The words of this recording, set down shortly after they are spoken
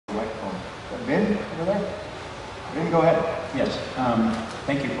Vin, over there? Vin, go ahead. Yes,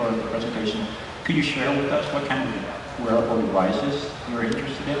 thank you for the presentation. Could you share with us what kind of wearable devices you're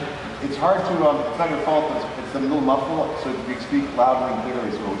interested in? It's hard to, it's not your fault, it's a little muffled, so if you speak loudly and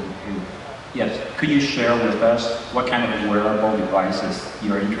clearly so we can hear you. Yes, could you share with us what kind of wearable devices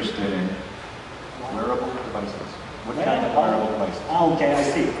you're interested in? Wearable devices. What kind of wearable devices? Okay, I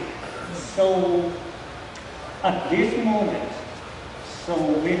see. So, at this moment, so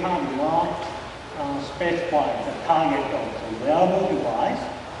we have not specified the target of the wearable device,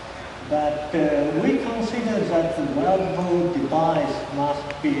 but we consider that the wearable device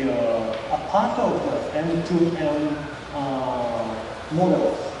must be a part of the end-to-end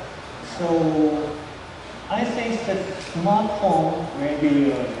models. So I think that smartphone may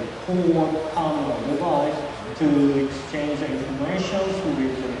be a core camera device to exchange information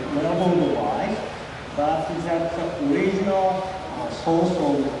with the wearable device, but that the original source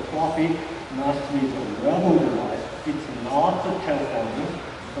of traffic must be the wearable device. It's not the telephone,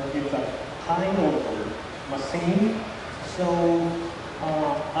 but it's a kind of a machine. So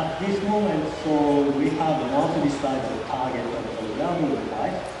at this moment, so we have not decided the target of the wearable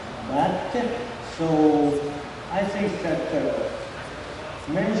device, but so I think that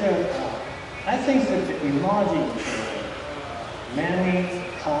I think that emerging many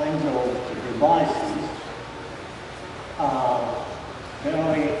kinds of devices are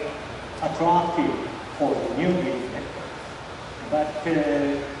very attractive for the new business, but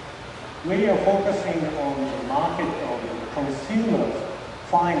we are focusing on the market of the consumers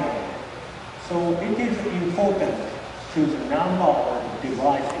finally. So it is important to the number of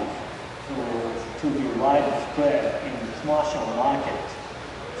devices to be widespread in the commercial market.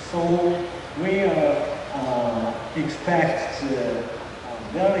 So we expect a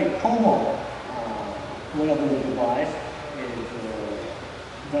very common wearable device is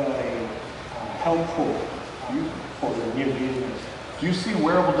very helpful for the new business. Do you see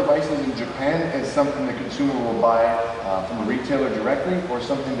wearable devices in Japan as something the consumer will buy from a retailer directly, or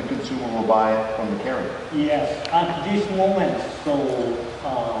something the consumer will buy from the carrier? Yes, at this moment, so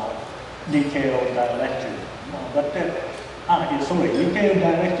retail directly. Sorry, retail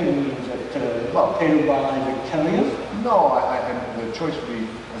directly means that retail by the carriers? No, the choice would be,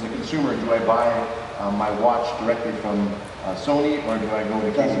 as a consumer, do I buy my watch directly from Sony, or do I go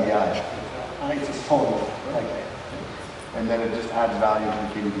to KDDI? It's a Sony. Okay. And then it just adds value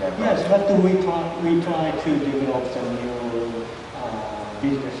to the KDDI. Yes, but we try to develop some new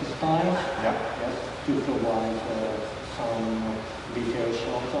business styles. Yeah. Yes, to provide some retail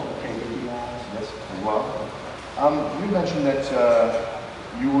shops on KDDI. Yes, as well. You mentioned that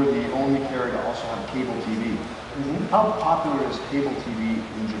you were the only carrier to also have cable TV. Mm-hmm. How popular is cable TV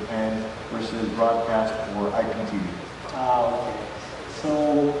in Japan versus broadcast or IPTV? Okay.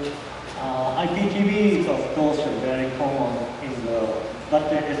 So IPTV is of course very common but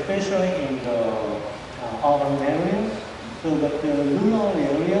especially in the urban areas. So that the rural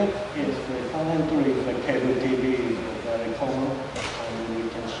area is currently the cable TV is very common, and we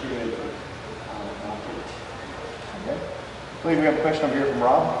can share the market. Okay. I believe we have a question over here from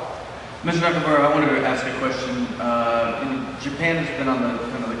Rob. Mr. Nakamura, I wanted to ask a question. Japan has been on the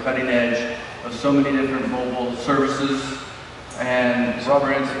kind of the cutting edge of so many different mobile services, and Rob,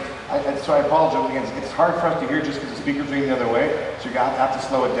 so I apologize again. It's hard for us to hear just because the speaker's going the other way, so you have to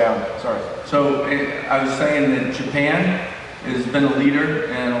slow it down. Sorry. So I was saying that Japan has been a leader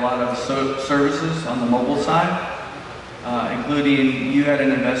in a lot of services on the mobile side, including you had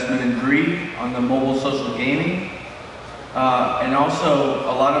an investment in Greed on the mobile social gaming. And also,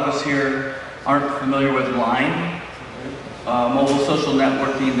 a lot of us here aren't familiar with Line. Mobile social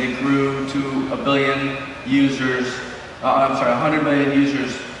networking, they grew to 1 billion users, 100 million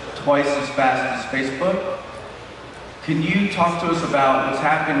users twice as fast as Facebook. Can you talk to us about what's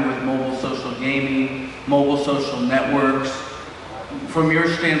happening with mobile social gaming, mobile social networks? From your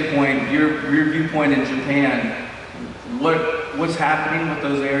standpoint, your viewpoint in Japan, what's happening with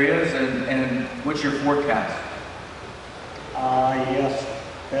those areas, and what's your forecast? Yes,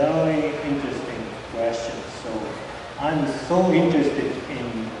 very interesting question. So I'm so interested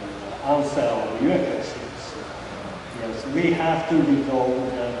in answer your questions. Yes, we have to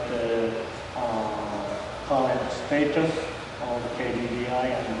resolve the current status of KDDI,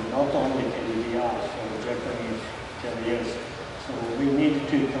 and not only KDDI, so Japanese carriers. So we need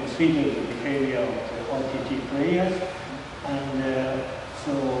to consider the behavior of the OTT players, and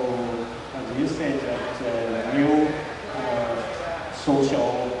so as you said that new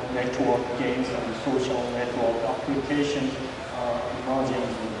social network games and social network applications are emerging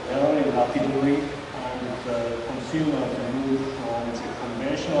very rapidly, and consumers move from the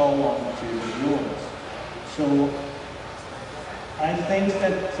conventional one to the influence. So I think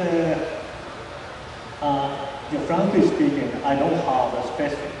that, frankly speaking, I don't have a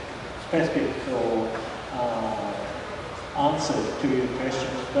specific answer to your question,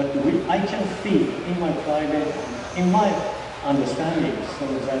 but I can see in my understanding, so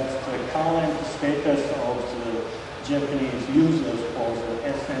that the current status of the Japanese users for the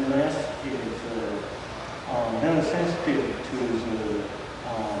SMS is very sensitive to the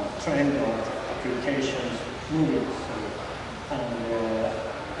trend of applications moving. So,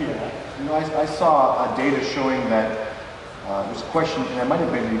 and I saw data showing that there's a question, and it might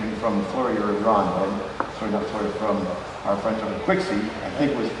have been even from Flurry or Iran, but sorry, not Flurry, from our friends from Quixie. I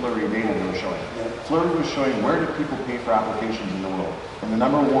think it was Flurry data they were showing. Flurry was showing where do people pay for applications in the world. And the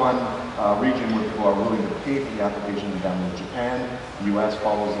number one region where people are willing to pay for the applications is down in Japan. The US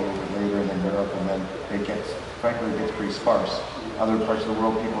follows a little bit later, and then Europe, and then frankly, it gets pretty sparse. Other parts of the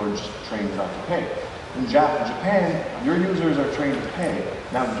world, people are just trained not to pay. In Japan, your users are trained to pay.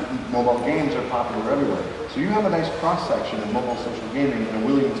 Now, mobile games are popular everywhere. So you have a nice cross-section of mobile social gaming and a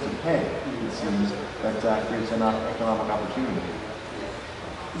willingness to pay, it seems, that creates an economic opportunity.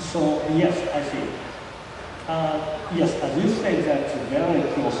 So, yes, I see. Yes, as you say, that's very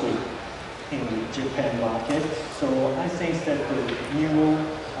closely in the Japan market. So I think that the new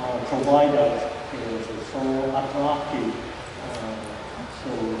providers is so attractive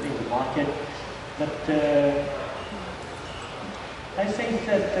in the market. But I think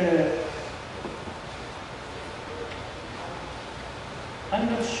that I'm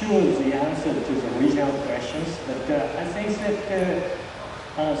not sure the answer to the original questions, but I think that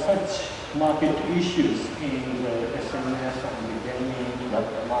such market issues in the SMS and the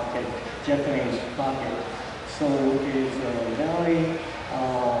gaming market, Japanese market, so is very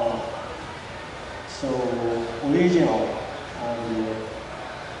original and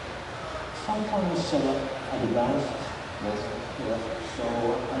sometimes advanced. Yes. Yes. So,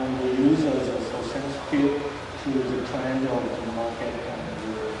 and the users are so sensitive to the trend of the market and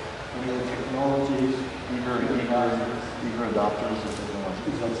the new technologies. Eager adopters of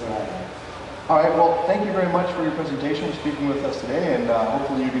technology. That's right. All right, well, thank you very much for your presentation, for speaking with us today, and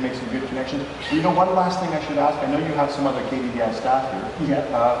hopefully you can make some good connections. You know, one last thing I should ask, I know you have some other KDDI staff here.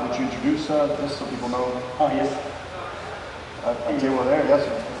 Yeah. Would you introduce this so people know? Oh, yes. A table there, yes.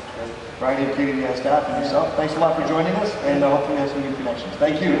 Variety of KDDI staff and yourself. Thanks a lot for joining us, and hopefully you have some good connections.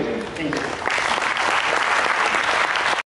 Thank you. Thank you.